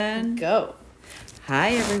Go.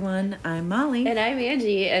 Hi, everyone. I'm Molly. And I'm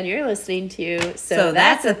Angie, and you're listening to So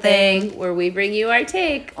That's a Thing, where we bring you our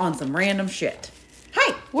take on some random shit.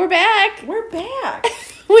 Hi. We're back. We're back.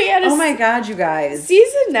 We had oh my God, you guys.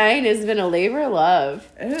 Season 9 has been a labor of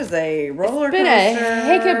love. It was a roller It's been coaster. a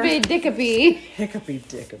hiccupy-dickupy.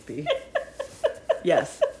 Hiccupy-dickupy.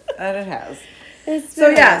 Yes, that it has.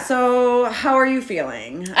 So how are you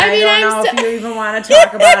feeling? I don't know if you even want to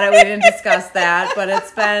talk about it. We didn't discuss that, but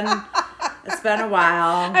it's been a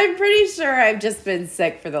while. I'm pretty sure I've just been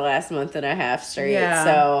sick for the last month and a half straight. Yeah.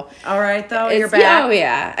 So all right, though. You're back. Oh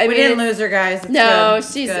yeah. We didn't lose her, guys. It's no,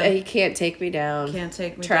 good. He can't take me down. Can't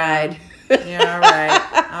take me Tried. down.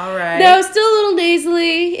 Yeah, all right. No, still a little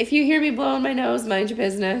nasally. If you hear me blowing my nose, mind your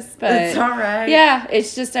business. But it's all right. Yeah,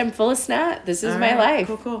 it's just I'm full of snot. This is my life.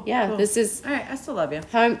 Cool. Yeah, cool. This is. All right, I still love you.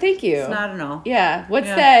 Thank you. It's not at all. Yeah. What's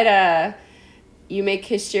that? You may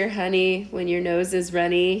kiss your honey when your nose is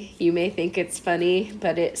runny. You may think it's funny,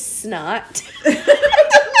 but it's snot. I didn't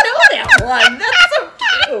know that one. That's so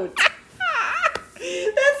cute.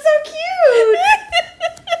 That's so cute.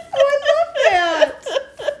 Oh, I love that.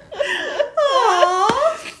 Aww.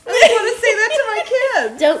 I want to say that to my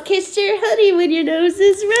kids. Don't kiss your honey when your nose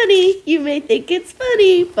is runny. You may think it's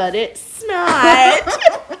funny, but it's snot.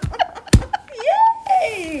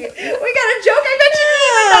 Yay! We got a joke. I bet you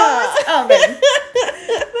didn't even know it was coming.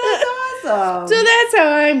 That's awesome. So that's how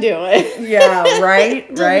I'm doing. Yeah,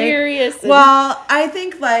 right? Delirious. Well, I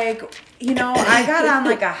think I got on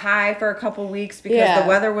like a high for a couple weeks because the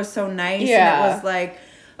weather was so nice and it was like,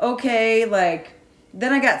 okay,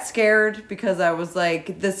 then I got scared because I was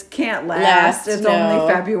like, this can't last. It's only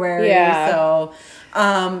February. Yeah. So,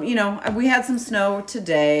 we had some snow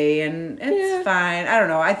today and it's fine. I don't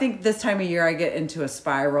know. I think this time of year I get into a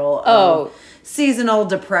spiral of seasonal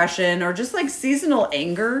depression or just like seasonal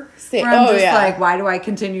anger. Where I'm just like, why do I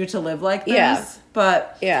continue to live like this? Yeah.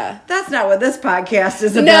 But that's not what this podcast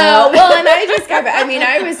is about. No, well, and I just got back. I mean,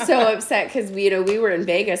 I was so upset because we were in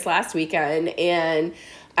Vegas last weekend, and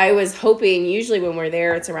I was hoping, usually when we're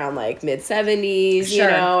there, it's around like mid-70s,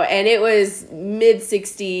 and it was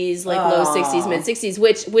mid-60s, low 60s, mid-60s,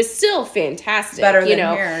 which was still fantastic. Better than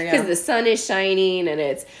here, because the sun is shining,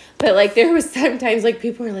 and but there was sometimes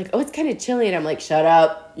people were like, oh, it's kind of chilly, and I'm like, shut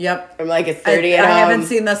up. Yep. I'm like, it's 30 at home. I haven't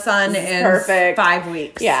seen the sun in 5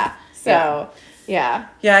 weeks. Yeah. So... Yeah.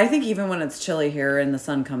 Yeah, I think even when it's chilly here and the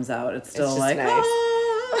sun comes out, it's still nice.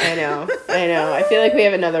 Ah. I know. I feel like we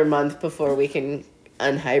have another month before we can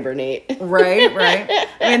unhibernate. Right.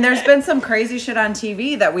 I mean, there's been some crazy shit on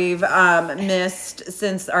TV that we've missed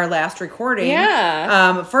since our last recording.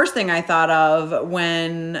 Yeah. First thing I thought of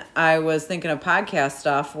when I was thinking of podcast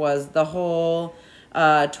stuff was the whole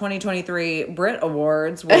 2023 Brit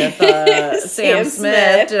Awards with Sam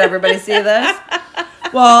Smith. Did everybody see this?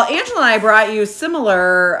 Well, Angela and I brought you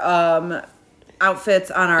similar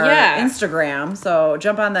outfits on our Instagram. So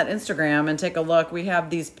jump on that Instagram and take a look. We have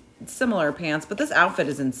these similar pants, but this outfit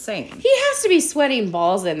is insane. He has to be sweating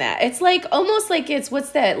balls in that. It's almost like it's, what's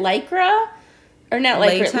that, Lycra? Or not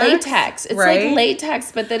latex. It's like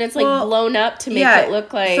latex, but then it's blown up to make it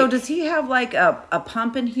look like. So does he have a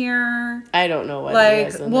pump in here? I don't know what he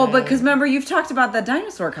has in there. Because remember you've talked about the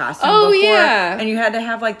dinosaur costume before. Yeah. And you had to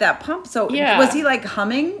have that pump. So was he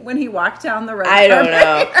humming when he walked down the red carpet? I don't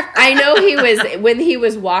know. I know he was, when he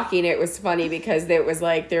was walking, it was funny because it was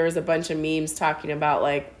there was a bunch of memes talking about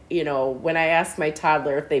when I ask my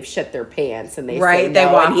toddler if they've shit their pants and they say no, they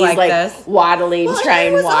walk and he's this. Waddling, try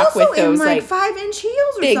and walk with those in 5-inch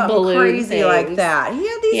heels or big something balloon crazy things. Like that. He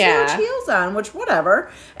had these huge heels on, which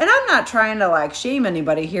whatever. And I'm not trying to shame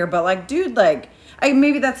anybody here, but dude,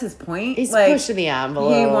 maybe that's his point. He's pushing the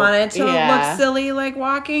envelope. He wanted to look silly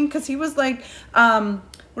walking because he was what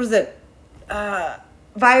is it?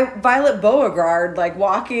 Violet Beauregard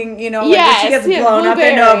walking, when she gets blown up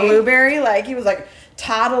into a blueberry, he was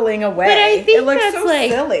toddling away. But I think it looks that's so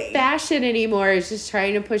silly. Fashion anymore is just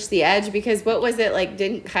trying to push the edge because what was it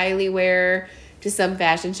didn't Kylie wear to some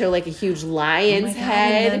fashion show a huge lion's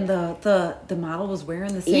head? And then the model was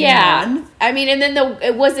wearing the same one. I mean, and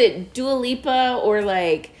then was it Dua Lipa or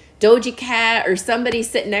Doja Cat or somebody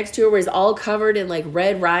sitting next to her was all covered in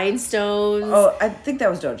red rhinostones. Oh, I think that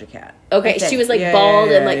was Doja Cat. Okay, she was bald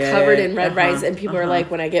and covered in red rhinestones, and people are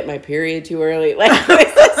when I get my period too early, this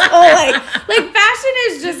whole fashion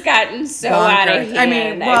has just gotten so out of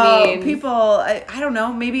hand. I mean, people, I don't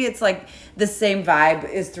know, maybe it's the same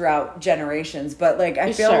vibe is throughout generations, but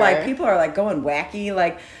I feel people are going wacky,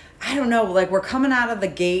 I don't know, we're coming out of the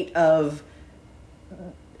gate of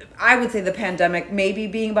I would say the pandemic maybe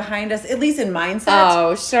being behind us, at least in mindset.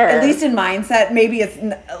 Oh, sure. At least in mindset. Maybe it's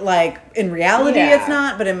like in reality it's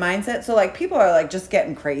not, but in mindset. So like people are like just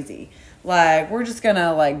getting crazy. Like, we're just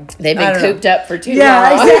gonna like... They've been cooped up for too long.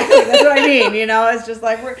 Yeah, exactly. That's what I mean. You know, it's just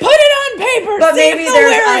like... Put it on paper. But maybe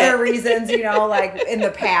there's other reasons, you know, like in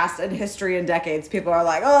the past, in history and decades, people are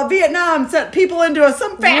like, oh, Vietnam sent people into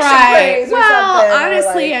some fashion craze or something. Well,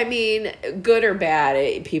 honestly, I mean, good or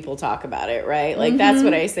bad, people talk about it, right? Like, that's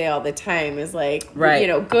what I say all the time is like, you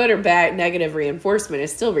know, good or bad, negative reinforcement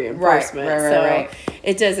is still reinforcement. Right.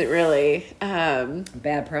 It doesn't really...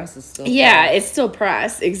 bad press is still press. It's still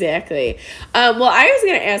press, exactly. Well, I was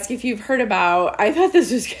going to ask if you've heard about... I thought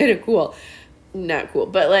this was kind of cool. Not cool,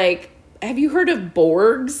 but like... Have you heard of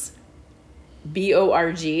Borgs?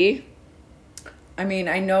 B-O-R-G? I mean,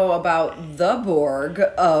 I know about the Borg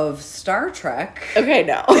of Star Trek. Okay,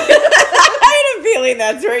 no. I had a feeling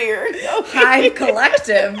that's where you're going. Hive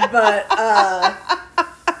Collective, but...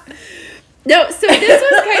 No, so this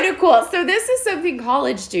was kind of cool. So this is something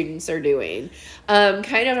college students are doing,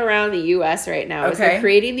 kind of around the U.S. right now. Okay. Is they're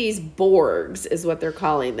creating these Borgs, is what they're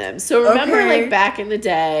calling them. So remember, like back in the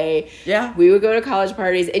day, we would go to college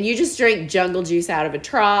parties and you just drank jungle juice out of a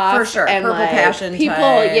trough. For sure, and Purple like Passion people,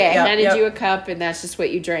 type. handed you a cup and that's just what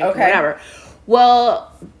you drank, or whatever.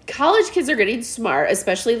 Well, college kids are getting smart,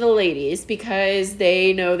 especially the ladies, because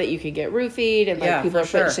they know that you can get roofied and like people are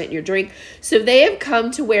putting shit in your drink. So they have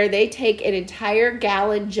come to where they take an entire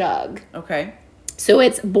gallon jug. Okay. So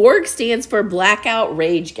it's Borg stands for Blackout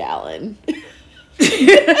Rage Gallon.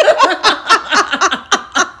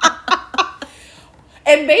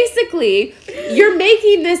 And basically, you're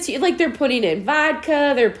making this, like, they're putting in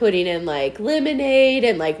vodka, they're putting in, like, lemonade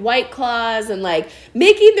and, like, White Claws and, like,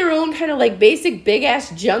 making their own kind of, like, basic big-ass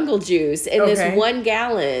jungle juice in this 1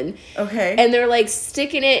 gallon. Okay. And they're, like,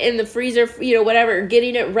 sticking it in the freezer, you know, whatever,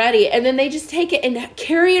 getting it ready. And then they just take it and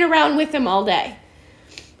carry it around with them all day.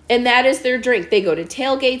 And that is their drink. They go to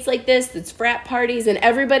tailgates like this, it's frat parties, and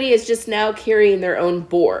everybody is just now carrying their own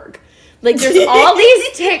Borg. Like, there's all these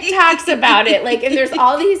TikToks about it. Like, and there's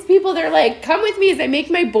all these people that are like, come with me as I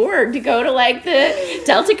make my Borg to go to, like, the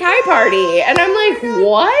Delta Chi party. And I'm like,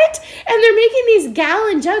 what? And they're making these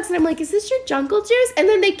gallon jugs. And I'm like, is this your jungle juice? And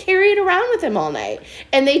then they carry it around with them all night.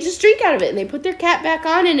 And they just drink out of it. And they put their cap back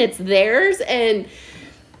on, and it's theirs. And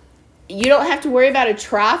you don't have to worry about a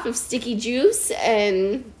trough of sticky juice.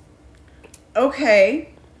 And...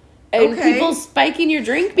 And people spiking your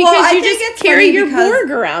drink because you just carry your Borg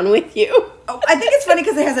around with you. I think it's funny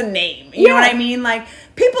because it has a name. You know what I mean? Like,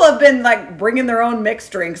 people have been, like, bringing their own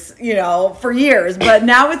mixed drinks, you know, for years. But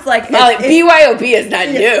now it's like... BYOB is not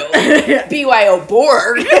new. BYO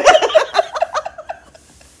Borg.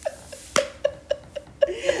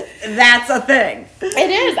 That's a thing. It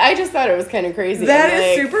is. I just thought it was kind of crazy. That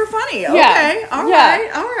is super funny. Okay. All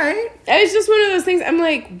right. It was just one of those things. I'm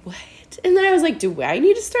like, what? And then I was like, do I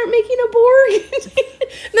need to start making a Borg?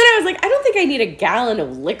 And then I was like, I don't think I need a gallon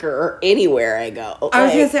of liquor anywhere I go. I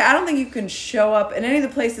was going to say, I don't think you can show up in any of the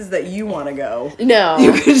places that you want to go. No.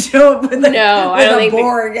 You can show up with I don't think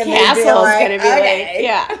Borg and Castle's going to be okay.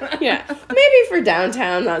 like, maybe for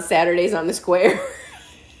downtown on Saturdays on the square.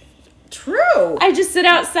 True. I just sit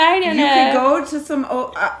outside and... You could go to some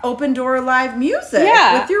open door live music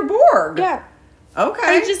with your Borg. Yeah. Okay.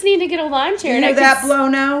 I just need to get a lawn chair. You hear that, blow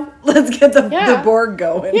now? Let's get the Borg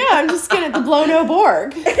going. Yeah, I'm just going to blow no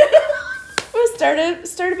Borg. We'll start a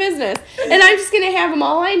business. And I'm just going to have them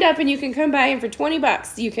all lined up, and you can come by, and for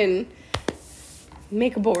 $20, you can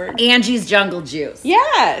make a Borg. Angie's Jungle Juice.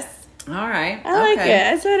 Yes. All right. I like it.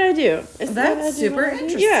 That's what I do. That's super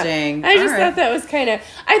interesting. Yeah. I just thought that was kind of...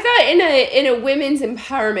 I thought in a women's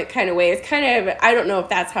empowerment kind of way, it's kind of... I don't know if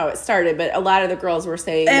that's how it started, but a lot of the girls were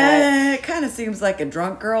saying that... It kind of seems like a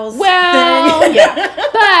drunk girls thing. Yeah.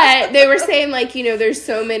 But they were saying, like, you know, there's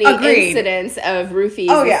so many incidents of roofies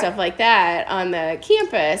and stuff like that on the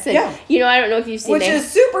campus. And, you know, I don't know if you've seen... Which is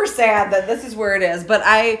super sad that this is where it is, but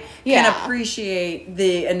I can appreciate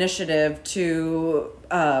the initiative to...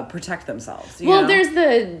 protect themselves. You know? There's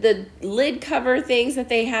the lid cover things that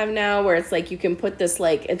they have now where it's like you can put this,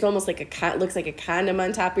 like, it's almost like looks like a condom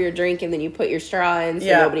on top of your drink, and then you put your straw in so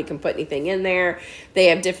nobody can put anything in there. They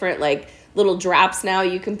have different, like, little drops now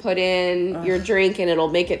you can put in your drink, and it'll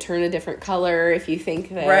make it turn a different color if you think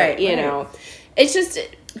that, you know. It's just...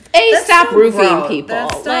 stop roofing people.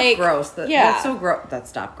 That's gross. That's so gross.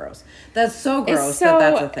 That's gross. That's so gross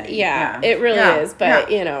that's a thing. Yeah, it really is.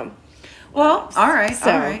 But, you know... Well, all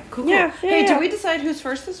right, cool. Hey, did we decide who's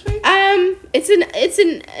first this week? It's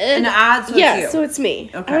an odd. So it's you. So it's me.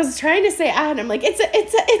 Okay. I was trying to say odd. I'm like,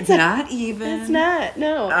 it's not even. It's not.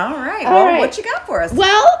 No. All right. Well, what you got for us?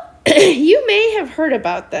 Well, you may have heard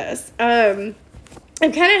about this. I've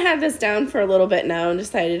kind of had this down for a little bit now and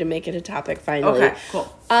decided to make it a topic finally. Okay,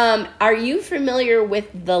 cool. Are you familiar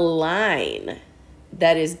with the line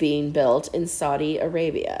that is being built in Saudi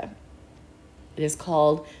Arabia? It is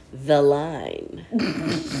called The Line.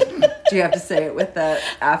 Do you have to say it with the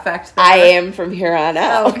affect there? I am from here on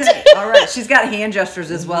out. Okay, all right. She's got hand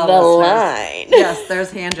gestures as well. The listeners. Line. Yes, there's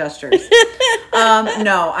hand gestures.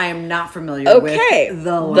 No, I am not familiar with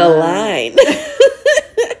The Line. The Line.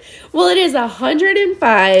 Well, it is a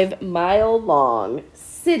 105-mile long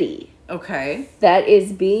city. Okay. That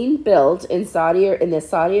is being built in the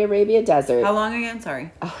Saudi Arabia desert. How long again?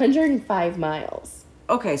 Sorry. 105 miles.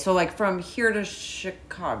 Okay, so like from here to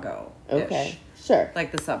Chicago. Okay, sure.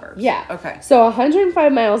 Like the suburbs. Yeah. Okay. So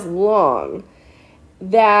 105 miles long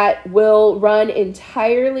that will run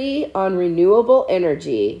entirely on renewable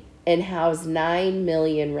energy and house 9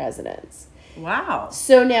 million residents. Wow.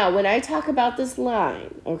 So now when I talk about this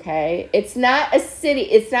line, okay, it's not a city.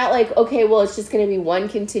 It's not like, okay, well, it's just going to be one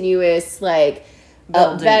continuous, like,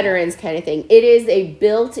 veterans kind of thing. It is a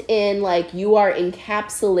built-in, like, you are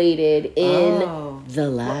encapsulated in the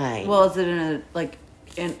line. Well, is it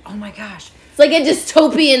oh my gosh. It's like a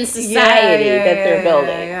dystopian society that they're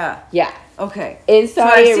building. Yeah. Okay. In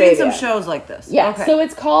Saudi Arabia. I've seen some shows like this. Yeah. Okay. So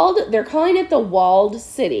they're calling it the Walled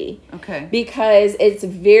City. Okay. Because it's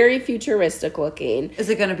very futuristic looking. Is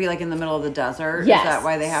it going to be like in the middle of the desert? Yes. Is that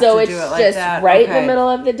why they have to do it like that? So it's just right in the middle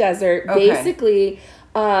of the desert. Okay. Basically,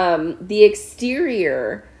 the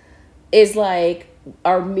exterior is like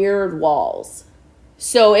our mirrored walls.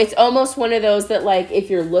 So it's almost one of those that, like, if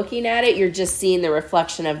you're looking at it, you're just seeing the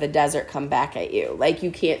reflection of the desert come back at you. Like, you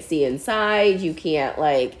can't see inside. You can't,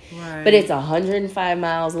 like... Right. But it's 105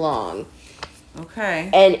 miles long. Okay.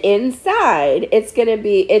 And inside,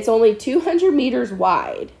 it's only 200 meters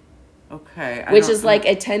wide. Okay. Which is like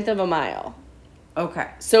a tenth of a mile. Okay.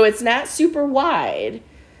 So it's not super wide.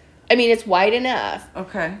 I mean, it's wide enough.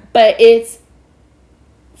 Okay. But it's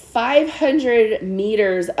 500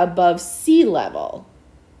 meters above sea level.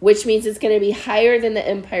 Which means it's going to be higher than the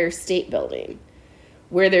Empire State Building,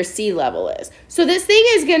 where their sea level is. So this thing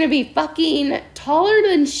is going to be fucking taller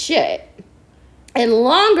than shit and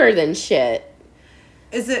longer than shit.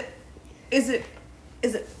 Is it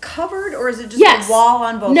covered, or is it just a wall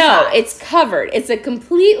on both sides? No, it's covered. It's a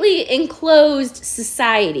completely enclosed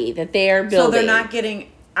society that they are building. So they're not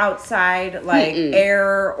getting outside, like,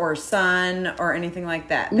 air or sun or anything like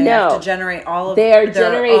that. They have to generate all of their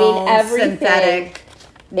own everything synthetic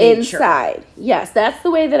nature. Inside. Yes, that's the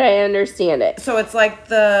way that I understand it. So it's like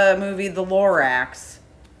the movie The Lorax,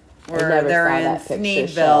 where they're in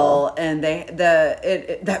Sneedville and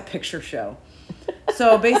that picture show.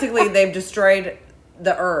 So basically they've destroyed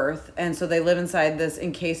the earth, and so they live inside this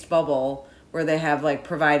encased bubble where they have, like,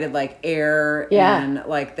 provided, like, air and,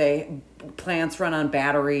 like, plants run on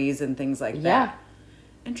batteries and things like that. Yeah.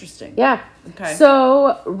 Interesting. Yeah. Okay.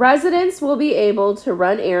 So residents will be able to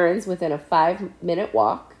run errands within a 5-minute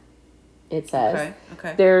walk, it says.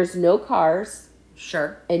 Okay. There's no cars.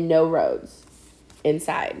 Sure. And no roads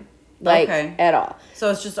inside. Like, at all.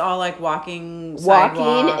 So it's just all, like,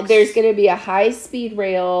 sidewalks. There's going to be a high-speed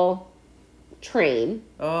rail train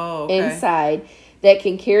inside that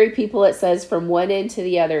can carry people, it says, from one end to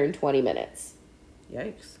the other in 20 minutes.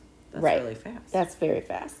 Yikes. That's really fast. That's very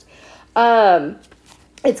fast.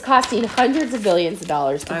 It's costing hundreds of billions of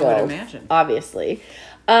dollars to build. I would imagine. Obviously.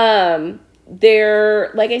 Like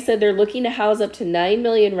I said, they're looking to house up to 9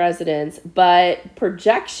 million residents, but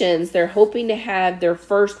projections, they're hoping to have their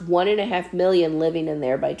first 1.5 million living in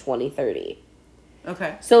there by 2030.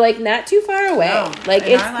 Okay. So, like, not too far away. No, like,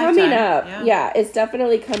 it's coming up. Yeah, it's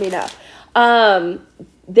definitely coming up.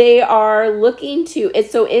 They are looking to...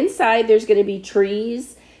 So, inside, there's going to be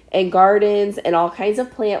trees and gardens and all kinds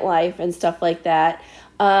of plant life and stuff like that.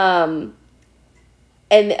 And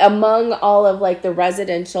among all of, like, the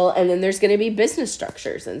residential, and then there's going to be business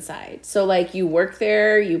structures inside. So, like, you work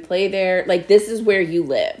there, you play there. Like, this is where you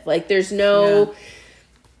live. Like, there's no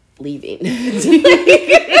leaving. This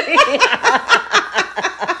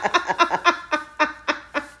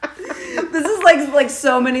is like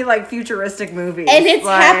so many, like, futuristic movies, and it's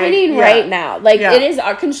happening right now. Like, it is.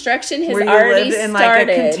 Our construction has already started. In, like,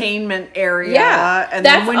 a containment area, and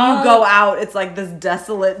then when you go out, it's like this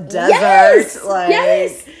desolate desert. Yes. Like,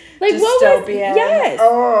 dystopian.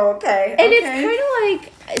 Oh, okay. And it's kind of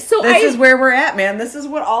like, so this is where we're at, man. This is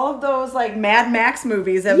what all of those, like, Mad Max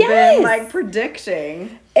movies have been, like,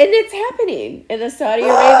 predicting. And it's happening in the Saudi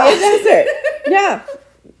Arabia desert. Yeah.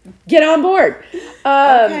 Get on board.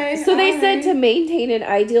 So they said to maintain an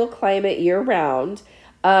ideal climate year round,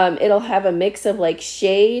 It'll have a mix of like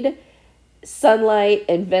shade, sunlight,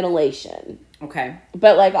 and ventilation. Okay.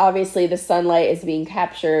 But like obviously the sunlight is being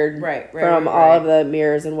captured from all of the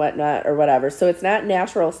mirrors and whatnot or whatever. So it's not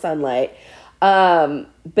natural sunlight.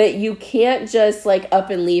 But you can't just like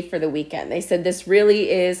up and leave for the weekend. They said this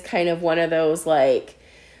really is kind of one of those like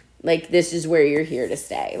this is where you're here to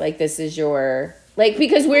stay. Like this is your, like,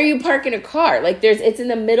 because where you park in a car, like it's in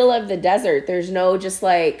the middle of the desert. There's no just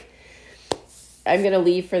like, I'm going to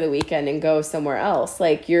leave for the weekend and go somewhere else.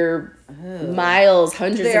 Like you're miles,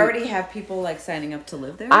 hundreds. Do they already have people like signing up to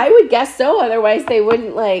live there? I would guess so. Otherwise they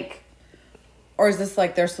wouldn't like. Or is this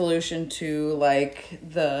like their solution to like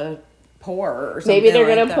the poor or something? Maybe they're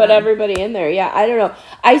going to put everybody in there. Yeah, I don't know.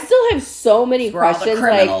 I still have so many questions.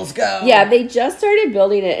 Where all the criminals go. Yeah, they just started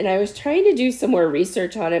building it, and I was trying to do some more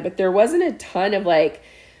research on it, but there wasn't a ton of like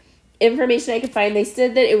information I could find. They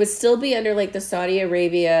said that it would still be under like the Saudi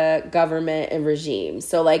Arabia government and regime.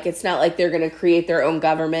 So like it's not like they're going to create their own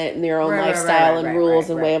government and their own lifestyle and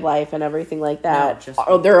rules and way of life and everything like that.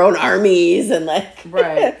 No, their own armies and like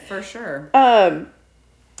right, for sure.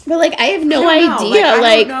 But, like, I have no idea.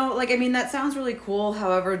 I don't know. Like, I mean, that sounds really cool.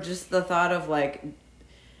 However, just the thought of, like,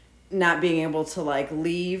 not being able to, like,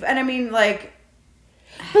 leave. And, I mean, like...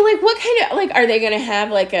 But, like, what kind of... Like, are they going to have,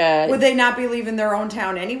 like, a... Would they not be leaving their own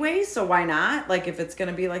town anyway? So why not? Like, if it's going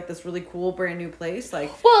to be, like, this really cool, brand new place,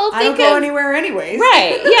 like... Well, I don't go anywhere anyways.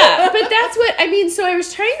 Right, yeah. But that's what... I mean, so I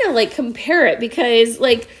was trying to, like, compare it because,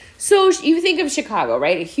 like... So you think of Chicago,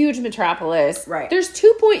 right? A huge metropolis. Right. There's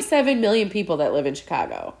 2.7 million people that live in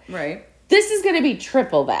Chicago. Right. This is going to be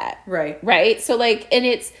triple that. Right. Right? So, like, and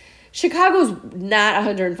it's... Chicago's not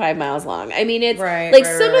 105 miles long. I mean, it's... Right, like,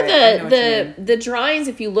 right, some right. of the drawings,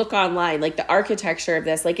 if you look online, like, the architecture of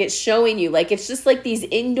this, like, it's showing you, like, it's just, like, these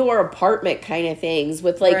indoor apartment kind of things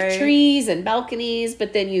with, like, trees and balconies,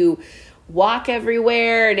 but then you... walk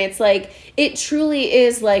everywhere, and it's like... It truly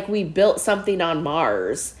is like we built something on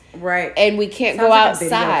Mars. Right. And we can't go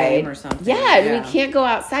outside. Like a video game or something. Yeah, and we can't go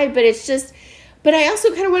outside, but it's just... But I also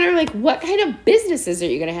kind of wonder, like, what kind of businesses are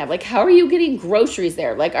you going to have? Like, how are you getting groceries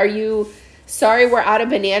there? Like, are you... Sorry, we're out of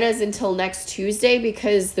bananas until next Tuesday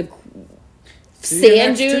because the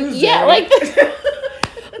sand dune... Yeah, like...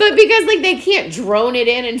 But because, like, they can't drone it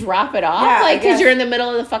in and drop it off. Yeah, like, because you're in the middle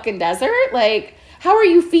of the fucking desert. Like, how are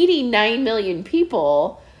you feeding 9 million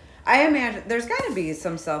people... I imagine there's got to be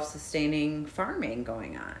some self-sustaining farming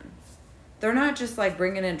going on. They're not just like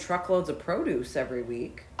bringing in truckloads of produce every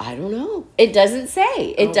week. I don't know. It doesn't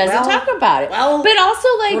say. It doesn't talk about it. Well, but also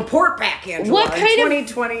like report back, Angela. What kind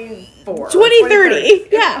 2024, 2030?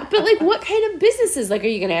 Yeah, but like what kind of businesses? Like, are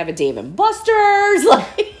you going to have a Dave and Buster's?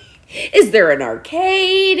 Like, is there an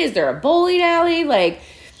arcade? Is there a bowling alley? Like.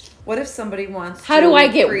 What if somebody wants How do I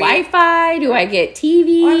get Wi-Fi? Do I get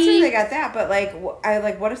TV? Well, I'm sure they got that, but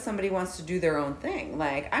what if somebody wants to do their own thing?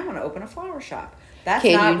 Like, I want to open a flower shop. That's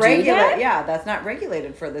not regulated. Yeah, that's not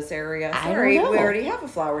regulated for this area. Sorry, we already have a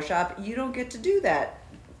flower shop. You don't get to do that.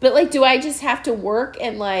 But like, do I just have to work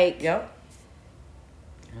and like? Yep.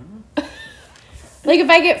 Like, if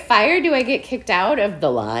I get fired, do I get kicked out of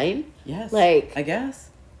the line? Yes. Like, I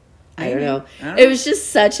guess. I don't know. It was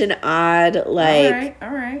just such an odd like. All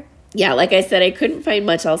right. Yeah, like I said, I couldn't find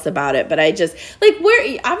much else about it, but I just like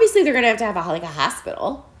where obviously they're gonna have to have a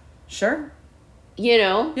hospital. Sure. You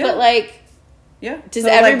know, yeah. But like, yeah. Does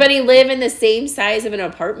everybody live in the same size of an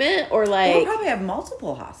apartment or like? They'll probably have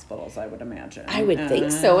multiple hospitals, I would imagine. I would think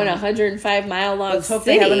so in a 105-mile long Let's hope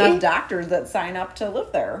city. they have enough doctors that sign up to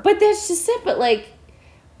live there. But that's just it. But like,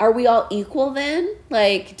 are we all equal then?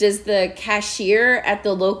 Like, does the cashier at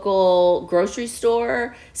the local grocery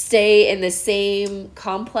store stay in the same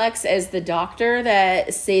complex as the doctor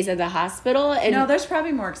that stays at the hospital? And no, there's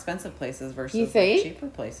probably more expensive places versus you think? Like cheaper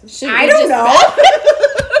places. I don't know.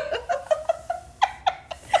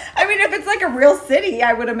 I mean, if it's like a real city,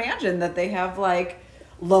 I would imagine that they have like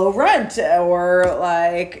low rent or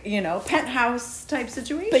like, you know, penthouse type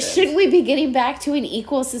situations. But shouldn't we be getting back to an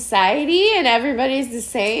equal society and everybody's the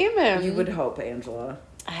same? You would hope, Angela.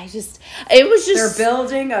 It was just... They're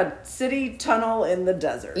building a city tunnel in the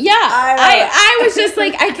desert. Yeah. I was just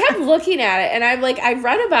like, I kept looking at it and I'm like, I've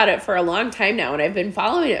read about it for a long time now and I've been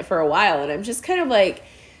following it for a while and I'm just kind of like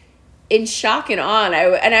in shock and awe.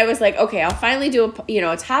 And I was like, okay, I'll finally do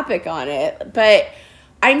a topic on it. But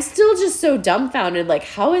I'm still just so dumbfounded. Like,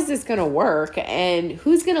 how is this going to work? And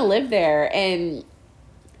who's going to live there? And...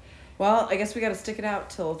 Well, I guess we got to stick it out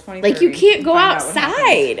till 2030. Like, you can't go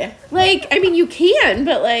outside. Like, I mean, you can,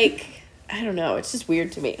 but, like, I don't know. It's just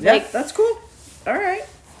weird to me. Yeah, like, that's cool. All right.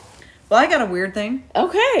 Well, I got a weird thing.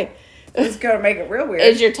 Okay. It's going to make it real weird.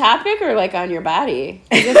 Is your topic or like on your body?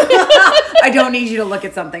 I don't need you to look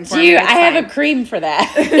at something for me. I have a cream for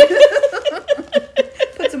that.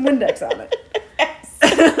 Put some Windex on it.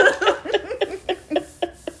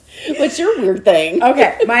 What's your weird thing?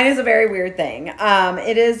 Okay, mine is a very weird thing.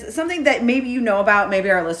 It is something that maybe you know about, maybe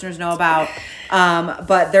our listeners know about,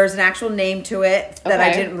 but there's an actual name to it that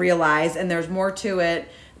I didn't realize, and there's more to it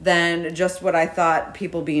than just what I thought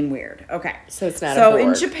people being weird. Okay. So it's not a board.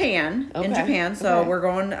 in Japan, we're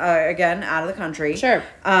going, again, out of the country. Sure.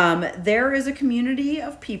 There is a community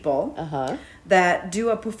of people that do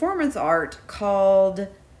a performance art called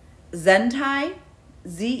Zentai,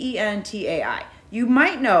 Zentai. You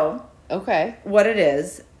might know what it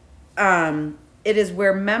is. It is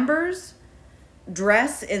where members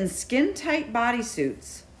dress in skin-tight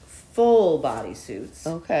bodysuits, full bodysuits.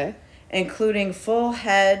 Okay. Including full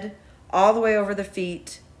head, all the way over the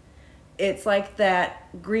feet. It's like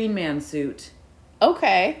that Green Man suit.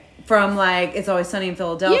 Okay. From like It's Always Sunny in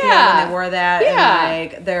Philadelphia when they wore that.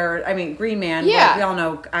 And like Green Man. Yeah. Like, we all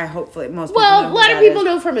know, most people know. Well, a lot of people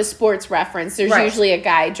know from a sports reference. There's usually a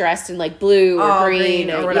guy dressed in like blue or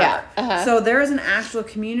green or whatever. Yeah. So there is an actual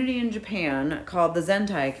community in Japan called the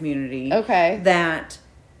Zentai community. Okay. That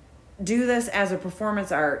do this as a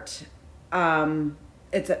performance art.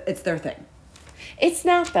 It's their thing. It's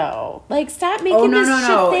not though. Like, stop making this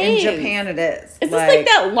shit thing. In Japan it is. Is this like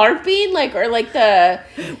that LARPing, or like the,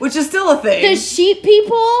 which is still a thing. The sheep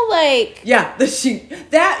people, like, yeah, the sheep.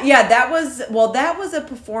 That was a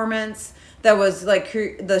performance that was like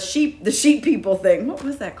the sheep people thing. What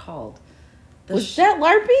was that called? Was that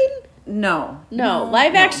LARPing? No.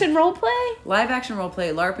 Live action role play. Live action role play.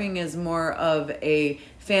 LARPing is more of a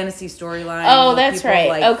fantasy storyline. Oh, that's right.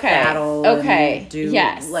 Like, battle. Okay. Do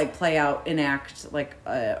like play out, enact like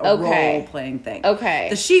a role playing thing. Okay.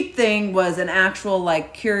 The sheep thing was an actual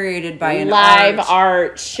like curated by an live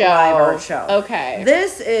art show. Okay.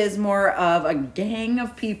 This is more of a gang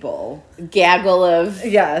of people. Gaggle of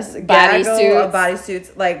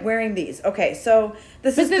bodysuits, like wearing these. Okay, so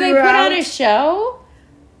this is. But did they put on a show?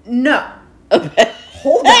 No.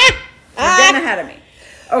 Hold on. You're getting ahead of me.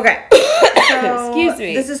 Okay. So excuse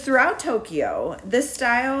me. This is throughout Tokyo. This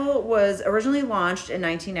style was originally launched in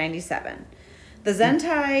 1997. The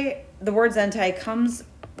Zentai, the word Zentai comes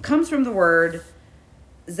from the word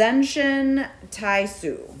Zenshin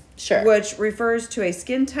Taisu. Sure. Which refers to a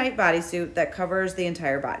skin-tight bodysuit that covers the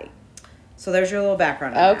entire body. So there's your little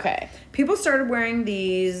background on that. People started wearing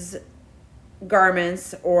these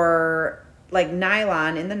garments or like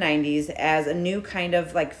nylon in the 90s as a new kind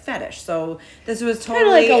of like fetish. So this was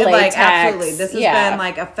totally kind of like absolutely. This has been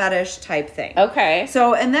like a fetish type thing. Okay.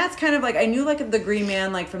 So, and that's kind of like, I knew like the Green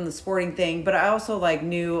Man like from the sporting thing, but I also like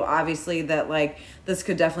knew obviously that like this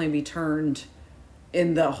could definitely be turned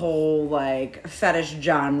in the whole like fetish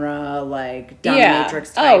genre, like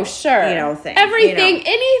dominatrix type, thing. Everything,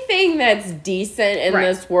 anything that's decent in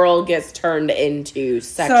this world gets turned into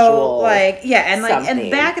sexual. So like, and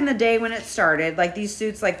back in the day when it started, like these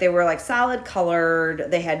suits, like they were like solid colored,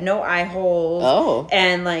 they had no eye holes. Oh.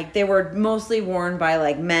 And like they were mostly worn by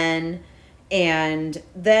like men. And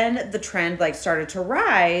then the trend like started to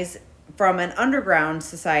rise from an underground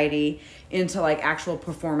society into like actual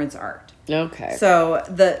performance art. Okay. So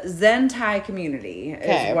the Zentai community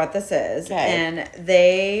is what this is. And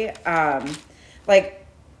they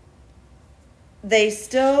they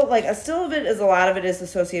still like a lot of it is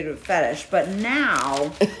associated with fetish, but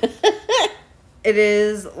now it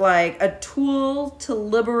is like a tool to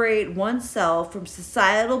liberate oneself from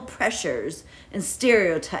societal pressures and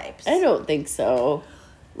stereotypes. I don't think so.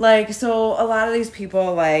 Like, so a lot of these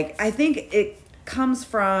people, like, I think it comes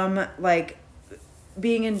from like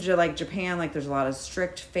being in like Japan, like there's a lot of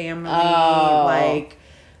strict family, like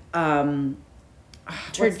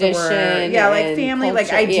tradition, like family, culture,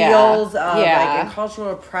 like ideals of like and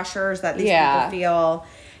cultural pressures that these people feel,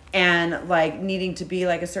 and like needing to be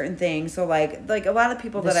like a certain thing. So like a lot of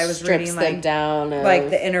people that I was reading like down like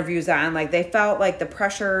the interviews on, like they felt like the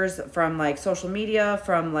pressures from like social media,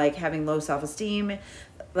 from like having low self-esteem,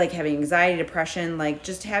 like having anxiety, depression, like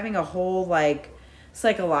just having a whole like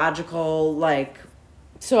psychological like.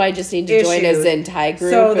 So I just need to join a Zentai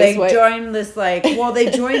group. So they join this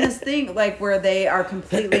they join this thing like where they are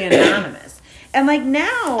completely anonymous. And like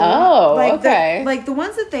now, the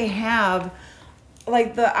ones that they have,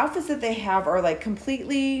 like the outfits that they have are like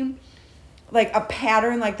completely like a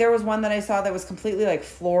pattern. Like there was one that I saw that was completely like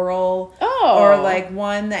floral. Oh. Or like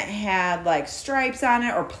one that had like stripes on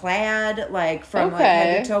it or plaid, like from like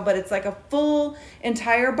head to toe, but it's like a full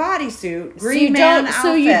entire bodysuit. Green man outfit.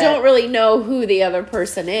 So you don't really know who the other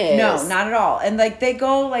person is. No, not at all. And like they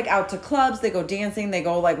go like out to clubs, they go dancing, they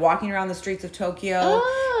go like walking around the streets of Tokyo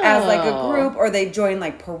as like a group, or they join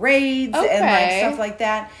like parades and like stuff like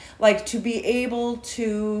that. Like to be able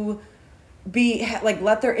to be like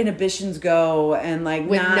let their inhibitions go and like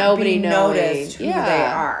with not nobody be noticed who they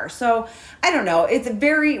are. So I don't know. It's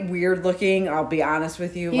very weird looking. I'll be honest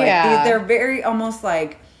with you. Like they're very almost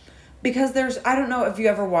like, because there's, I don't know if you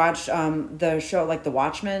ever watched the show like The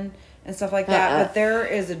Watchmen and stuff like that, but there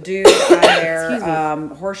is a dude on there.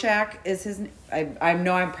 Horshack is his. I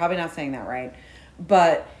know I'm probably not saying that right,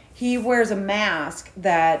 but he wears a mask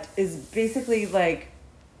that is basically like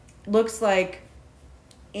looks like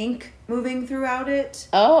ink moving throughout it.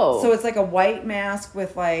 Oh. So it's like a white mask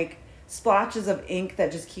with like splotches of ink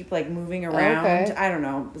that just keep like moving around. Okay. I don't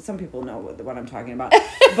know. Some people know what I'm talking about.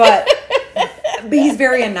 But he's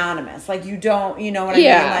very anonymous. Like you don't, you know what I mean?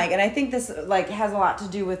 Like, and I think this like has a lot to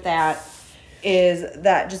do with that, is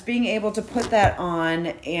that just being able to put that on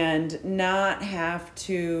and not have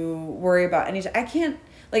to worry about I can't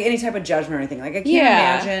like any type of judgment or anything. Like I can't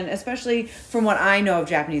imagine, especially from what I know of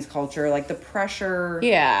Japanese culture, like the pressure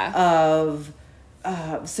of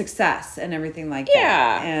success and everything like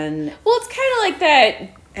that. And well, it's kind of like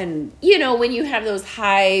that. And you know, when you have those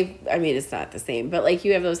high, I mean, it's not the same, but like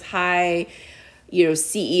you have those high, you know,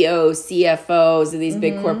 CEOs, CFOs, and these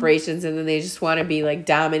big corporations, and then they just want to be like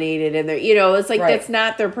dominated, and they're, you know, it's like that's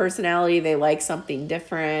not their personality. They like something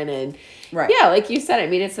different, and yeah, like you said, I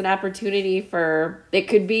mean, it's an opportunity for, it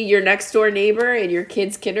could be your next door neighbor and your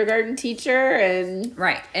kid's kindergarten teacher, and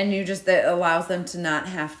and you just, that allows them to not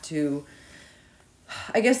have to,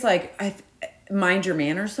 I guess, like mind your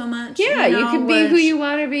manners so much. Yeah, you can be who you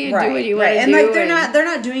want to be and do what you want to do. And like they're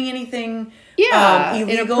not doing anything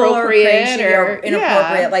illegal or crazy or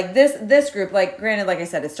inappropriate. Like this group, like granted, like I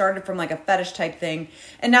said, it started from like a fetish type thing,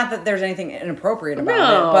 and not that there's anything inappropriate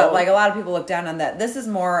about it, but like a lot of people look down on that. This is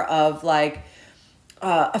more of like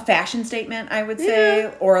a fashion statement, I would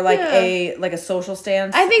say, or like a social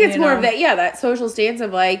stance. I think it's more of that, that social stance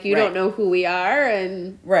of like, you don't know who we are,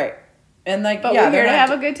 and and like, but we're here to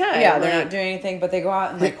have a good time. Yeah, they're not doing anything, but they go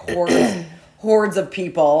out and like hordes of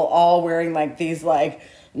people all wearing like these like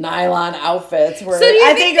nylon outfits. Where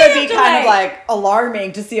I think it would be kind of like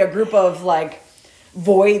alarming to see a group of like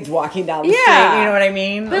voids walking down the street. You know what I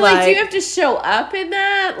mean? But like, do you have to show up in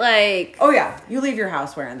that? Like, oh yeah, you leave your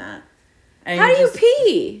house wearing that. And how do you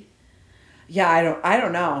pee? Yeah, I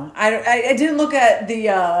don't know. I didn't look at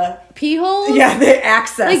the pee holes. Yeah, the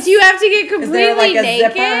access. Like, do you have to get completely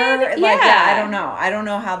naked? Like, yeah, I don't know. I don't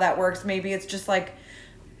know how that works. Maybe it's just like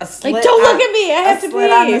a slit. Like, don't look at me. I have to slit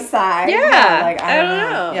pee on the side. Yeah, like I don't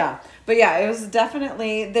know. Yeah, but yeah, it was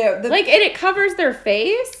definitely the like, and it covers their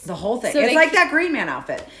face. The whole thing. So it's like that Green Man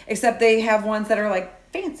outfit, except they have ones that are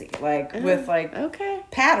like fancy, like with like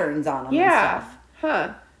patterns on them. Yeah. And stuff.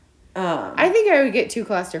 Huh. I think I would get too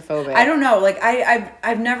claustrophobic. I don't know. Like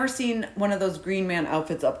I've never seen one of those Green Man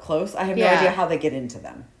outfits up close. I have no idea how they get into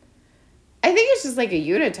them. I think it's just like a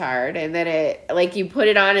unitard, and then it like you put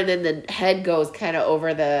it on, and then the head goes kind of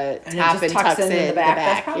over the top and tucks in the back.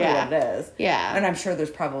 That's probably what it is. Yeah, and I'm sure there's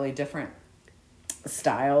probably different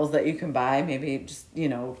styles that you can buy. Maybe just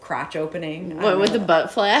crotch opening. One with the butt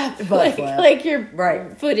flap, like your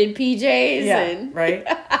footed PJs. Yeah, and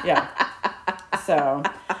yeah. So.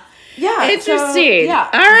 Yeah, interesting. So,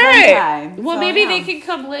 all right. Well, maybe they can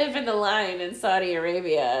come live in the line in Saudi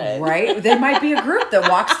Arabia. Right? They might be a group that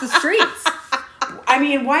walks the streets. I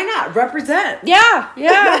mean, why not represent? Yeah.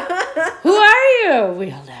 Who are you?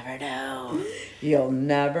 We'll never know. You'll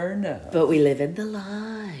never know. But we live in the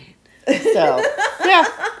line. So, yeah.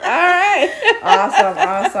 All right.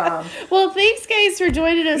 Awesome. Well, thanks, guys, for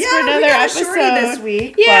joining us for another episode. Shorty this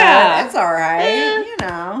week. Yeah. But it's all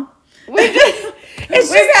right.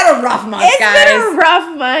 We've had a rough month, guys. It's been a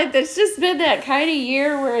rough month. It's just been that kind of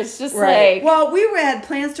year where it's just like... Well, we had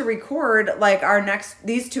plans to record, like,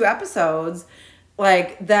 these 2 episodes,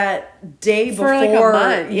 like, that day before like a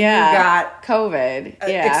month. you got... COVID.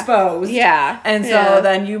 Exposed. Yeah. And so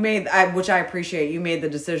then you made, which I appreciate, you made the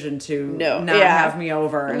decision to not have me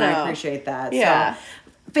over, and I appreciate that. Yeah. So,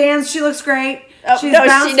 fans, she looks great. Oh, she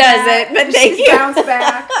doesn't, but thank you. She's bounced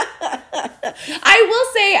back. I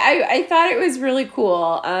will say, I thought it was really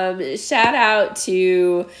cool. Shout out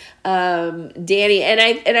to Danny, and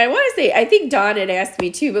I want to say, I think Dawn had asked me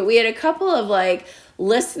too, but we had a couple of like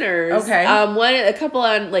listeners. Okay. A couple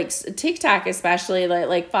on like TikTok especially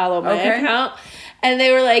like follow my account. And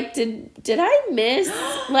they were like, did I miss?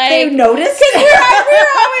 Like, they noticed? Because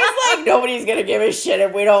we're always like, nobody's going to give a shit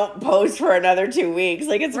if we don't post for another 2 weeks.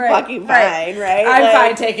 Like, it's fucking fine, right? I'm like,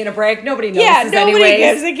 fine taking a break. Nobody notices nobody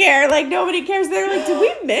anyways. gives a care. Like, nobody cares. They're like, did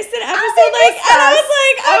we miss an episode? They And I was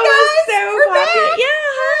like, I was so popular. back. Yeah,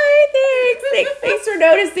 hi, thanks for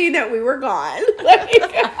noticing that we were gone. Like,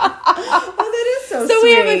 oh, that is so sweet. So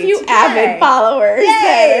we have a few avid followers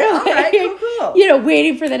that are like, cool. you know,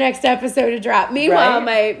 waiting for the next episode to drop. Meanwhile,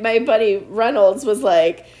 my buddy Reynolds was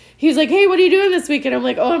like, he was like, hey, what are you doing this week? And I'm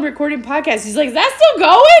like, oh, I'm recording podcasts. He's like, is that still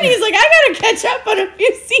going? He's like, I got to catch up on a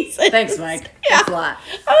few seasons. Thanks, Mike. Yeah. Thanks a lot.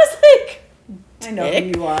 I was like, I know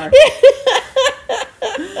who you are.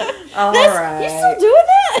 All That's, right. You still doing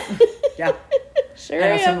that? Yeah. Sure.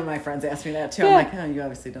 I know some of my friends ask me that too. I'm like, oh, you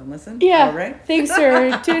obviously don't listen. Yeah. All right. Thanks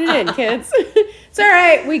for tuning in, kids. It's all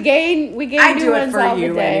right. We gain I new do it ones for all you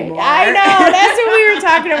the day. anymore. I know. That's what we were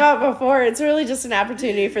talking about before. It's really just an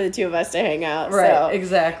opportunity for the two of us to hang out. Right. So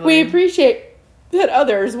Exactly. we appreciate that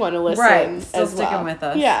others want to listen. Right. Still as sticking well. with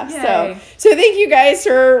us. Yeah. Yay. So thank you guys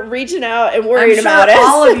for reaching out and worrying I'm sure about us.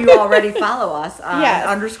 all of you already follow us on Yes.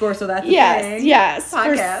 _, so that's a thing. Yes.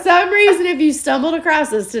 Podcast. For some reason, if you stumbled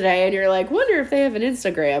across us today and you're like, wonder if they have an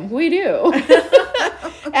Instagram, we do.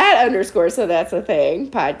 At _ so that's a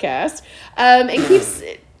thing podcast. And keeps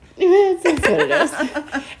that's what it is.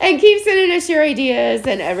 And keep sending us your ideas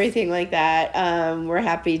and everything like that. We're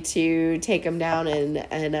happy to take them down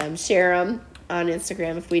and share them on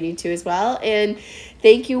Instagram if we need to as well. And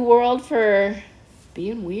thank you, world, for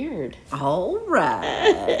being weird. All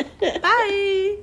right. Bye.